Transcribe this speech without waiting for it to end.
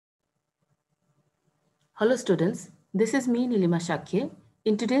Hello students, this is me Nilima Shakya.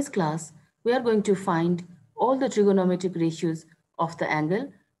 In today's class, we are going to find all the trigonometric ratios of the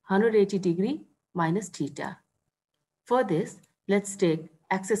angle 180 degree minus theta. For this, let's take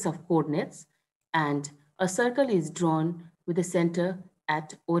axis of coordinates and a circle is drawn with a center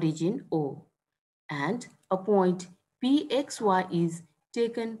at origin O and a point PXY is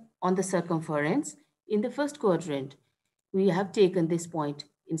taken on the circumference in the first quadrant. We have taken this point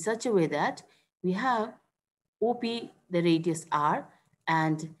in such a way that we have OP, the radius R,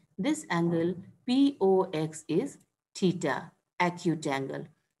 and this angle POX is theta, acute angle.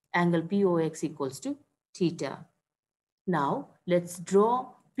 Angle POX equals to theta. Now, let's draw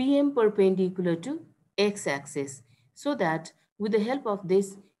PM perpendicular to x-axis so that with the help of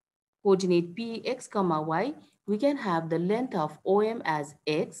this coordinate Px, y, we can have the length of OM as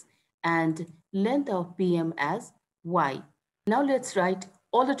x and length of PM as y. Now let's write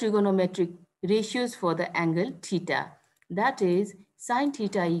all the trigonometric ratios for the angle theta. That is sine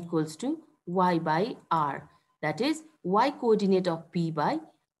theta equals to y by r. That is y coordinate of P by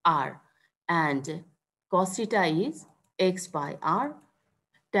r. And cos theta is x by r.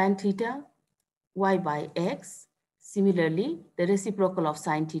 Tan theta y by x. Similarly, the reciprocal of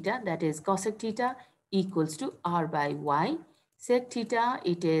sine theta, that is cosec theta, equals to r by y. Sec theta,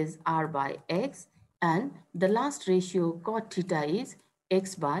 it is r by x. And the last ratio, cot theta, is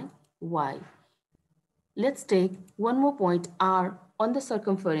x by y. Let's take one more point r on the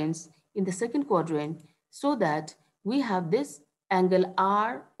circumference in the second quadrant so that we have this angle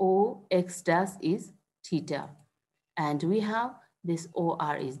ROX dash is theta. And we have this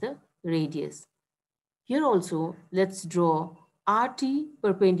OR is the radius. Here also, let's draw RT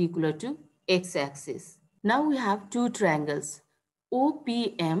perpendicular to x-axis. Now we have two triangles,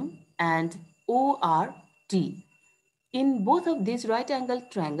 OPM and ORT. In both of these right angle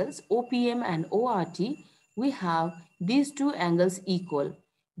triangles, OPM and ORT, we have these two angles equal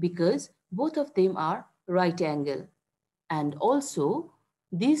because both of them are right angle. And also,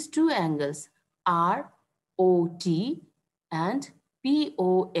 these two angles ROT and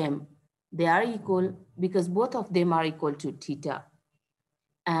POM, they are equal because both of them are equal to theta.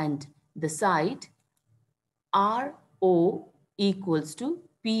 And the side RO equals to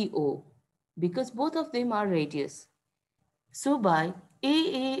PO because both of them are radius. So by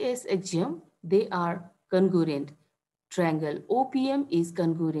AAS axiom, they are congruent. Triangle OPM is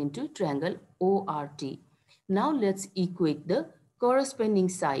congruent to triangle ORT. Now let's equate the corresponding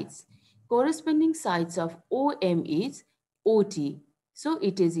sides. Corresponding sides of OM is OT. So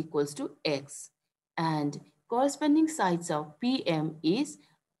it is equals to X. And corresponding sides of PM is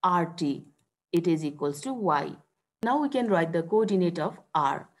RT. It is equals to Y. Now we can write the coordinate of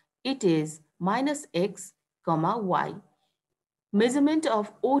R. It is minus X, Y. Measurement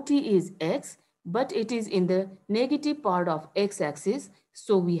of OT is X, but it is in the negative part of x-axis,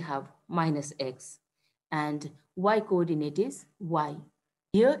 so we have minus X. And Y coordinate is Y.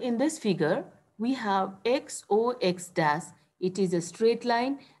 Here in this figure, we have XOX dash. It is a straight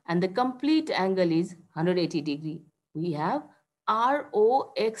line and the complete angle is 180 degree. We have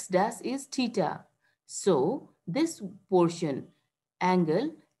ROX dash is theta. So this portion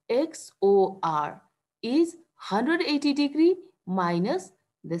angle XOR is 180 degree minus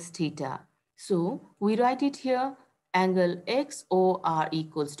this theta. So we write it here, angle XOR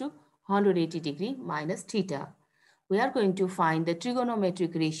equals to 180 degree minus theta. We are going to find the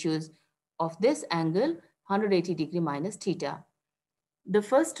trigonometric ratios of this angle 180 degree minus theta. The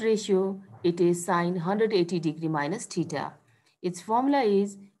first ratio, it is sine 180 degree minus theta. Its formula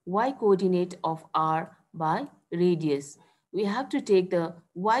is y coordinate of r by radius. We have to take the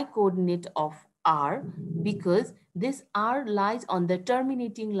y coordinate of r because this r lies on the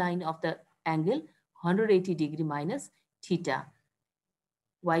terminating line of the angle 180 degree minus theta.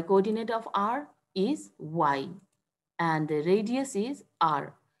 Y coordinate of r is y and the radius is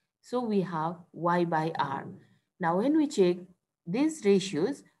r. So we have y by r. Now when we check these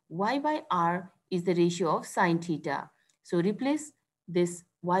ratios, y by r is the ratio of sine theta. So replace this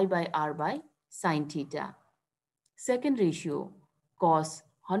y by r by sine theta. Second ratio, cos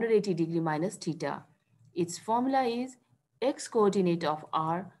 180 degree minus theta. Its formula is x coordinate of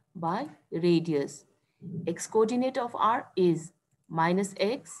r by radius. X coordinate of r is minus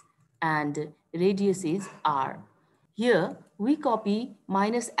x and radius is r. Here we copy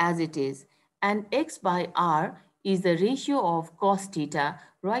minus as it is and x by r is the ratio of cos theta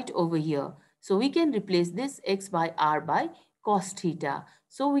right over here. So we can replace this x by r by cos theta.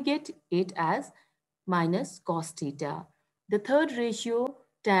 So we get it as minus cos theta. The third ratio,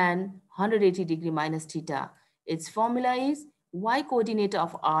 tan 180 degree minus theta. Its formula is y coordinate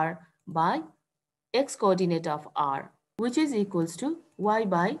of r by x coordinate of r, which is equals to y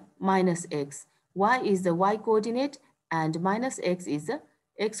by minus x. Y is the y coordinate and minus x is the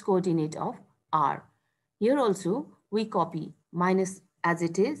x coordinate of r. Here also we copy minus as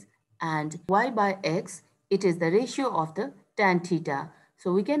it is, and y by x, it is the ratio of the tan theta.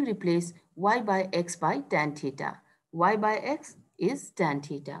 So we can replace y by x by tan theta. Y by x is tan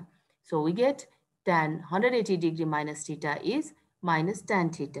theta. So we get tan 180 degree minus theta is minus tan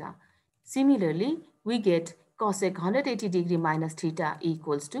theta. Similarly, we get cosec 180 degree minus theta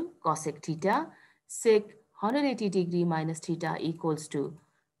equals to cosec theta. Sec 180 degree minus theta equals to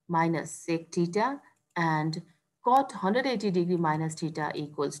minus sec theta, and cot 180 degree minus theta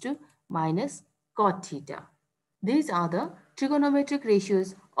equals to minus cot theta. These are the trigonometric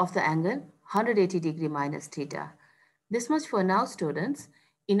ratios of the angle 180 degree minus theta. This much for now, students.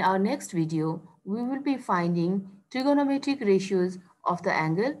 In our next video, we will be finding trigonometric ratios of the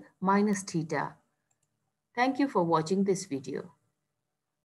angle minus theta. Thank you for watching this video.